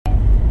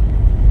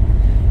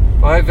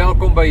Baie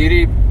welkom by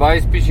hierdie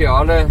baie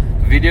spesiale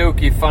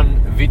videoetjie van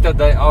Vita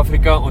Dei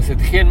Afrika. Ons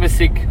het geen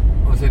musiek,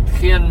 ons het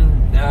geen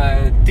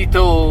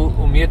titel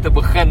om mee te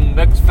begin,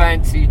 niks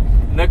fancy,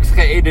 niks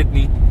geëdit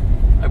nie.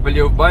 Ek wil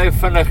jou baie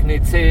vinnig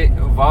net sê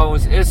waar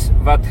ons is,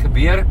 wat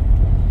gebeur.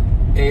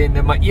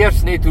 Maar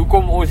eers net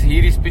hoekom ons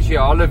hierdie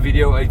spesiale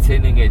video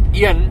uitsending het.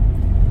 1,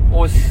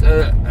 ons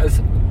is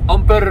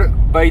amper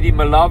by die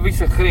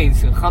Malawiese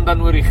grens en gaan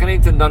dan oor die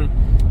grens en dan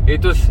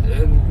het ons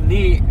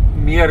nie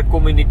meer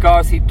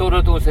kommunikasie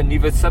totdat ons 'n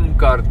nuwe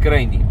SIM-kaart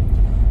kry nie.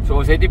 So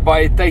ons het nie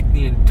baie tyd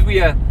nie. En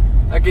 2,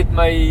 ek het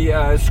my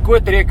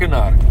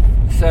skootrekenaar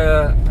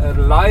se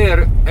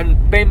laaier in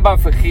Pemba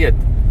vergeet.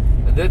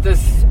 En dit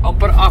is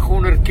amper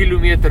 800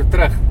 km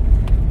terug.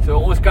 So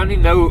ons kan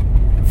nie nou,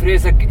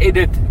 vrees ek,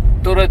 edit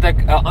totdat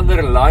ek 'n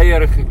ander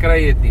laaier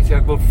gekry het nie. So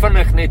ek wil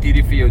vinnig net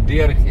hierdie vir jou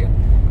deurgee.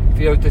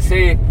 Vir jou te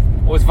sê,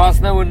 ons was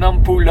nou in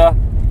Nampula,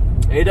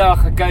 het daar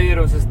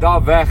gekuier, ons is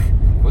daar weg.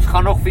 Ons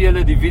gaan nog vir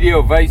julle die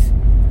video wys,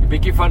 'n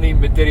bietjie van die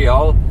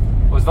materiaal.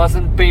 Ons was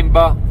in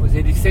Pemba, ons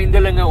het die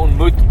sendelinge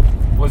ontmoet.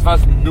 Ons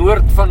was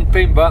noord van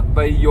Pemba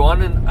by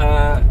Johan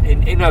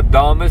en Enna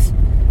dames.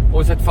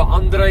 Ons het vir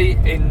Andrei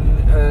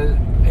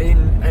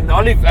en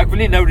al die, ek wil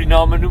nie nou die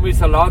name noem, ek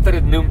sal later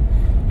dit noem,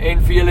 en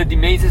vir julle die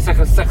mense se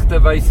gesigte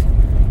wys.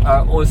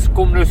 Ons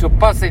kom nou so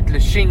pas uit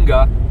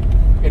Leshinga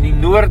in die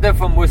noorde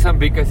van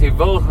Mosambiek. As jy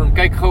wil, gaan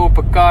kyk gou op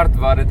 'n kaart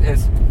waar dit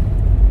is.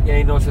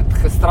 En ons het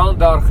gisterand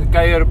daar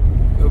gekuier,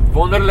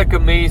 wonderlike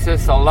mense,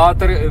 sal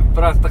later 'n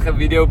pragtige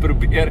video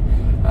probeer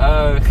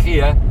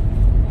gee,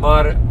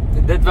 maar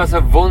dit was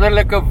 'n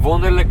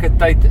wonderlike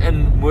tyd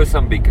in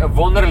Mosambiek, 'n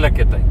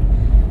wonderlike tyd.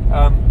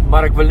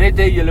 Maar ek wil net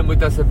hê, julle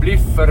moet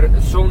asseblief vir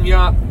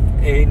Sonja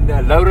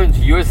en Laurens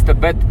Jooste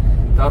bid,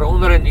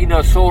 daaronder in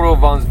Inasoro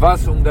waar ons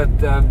was, omdat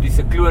die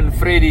sikloon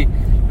Freddy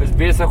is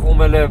besig om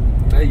hulle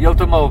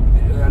heeltemal,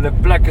 hulle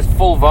plek is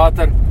vol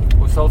water.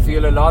 Ons sal vir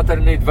julle later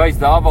net wys,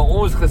 daar waar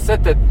ons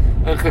gesit het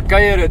en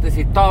gekuier het, is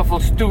die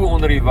tafels toe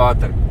onder die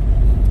water.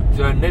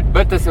 So net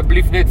bid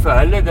asseblief net vir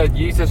hulle, dat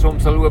Jesus hom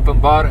sal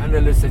openbaar in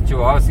hulle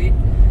situasie.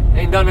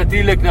 En dan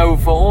natuurlik nou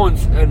vir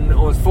ons, in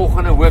ons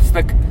volgende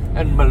hoofstuk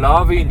in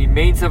Malawi, en die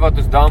mense wat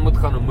ons daar moet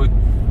gaan ontmoet,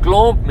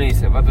 klomp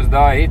mense wat ons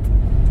daar het.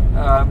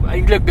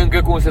 Eintlik dink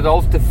ek ons het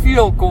half te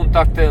veel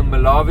kontakte in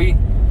Malawi,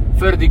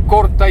 vir die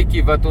kort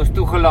tydjie wat ons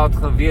toegelaat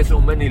gaan wees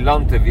om in die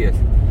land te wees.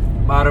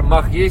 Maar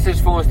mag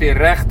Jesus vir ons die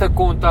regte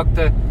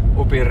kontakte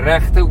op die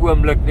regte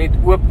oomblik net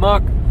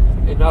oopmaak,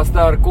 en as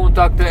daar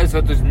kontakte is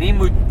wat ons nie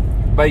moet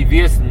by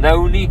wees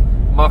nou nie,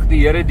 mag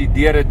die Here die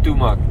deure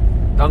toemaak.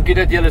 Dankie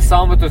dat julle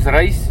saam met ons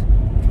reis,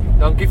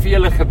 dankie vir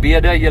julle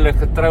gebede, julle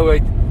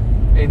getrouheid,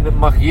 en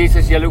mag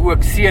Jesus julle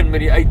ook seën met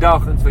die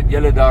uitdagings wat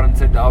julle daar in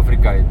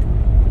Suid-Afrika het.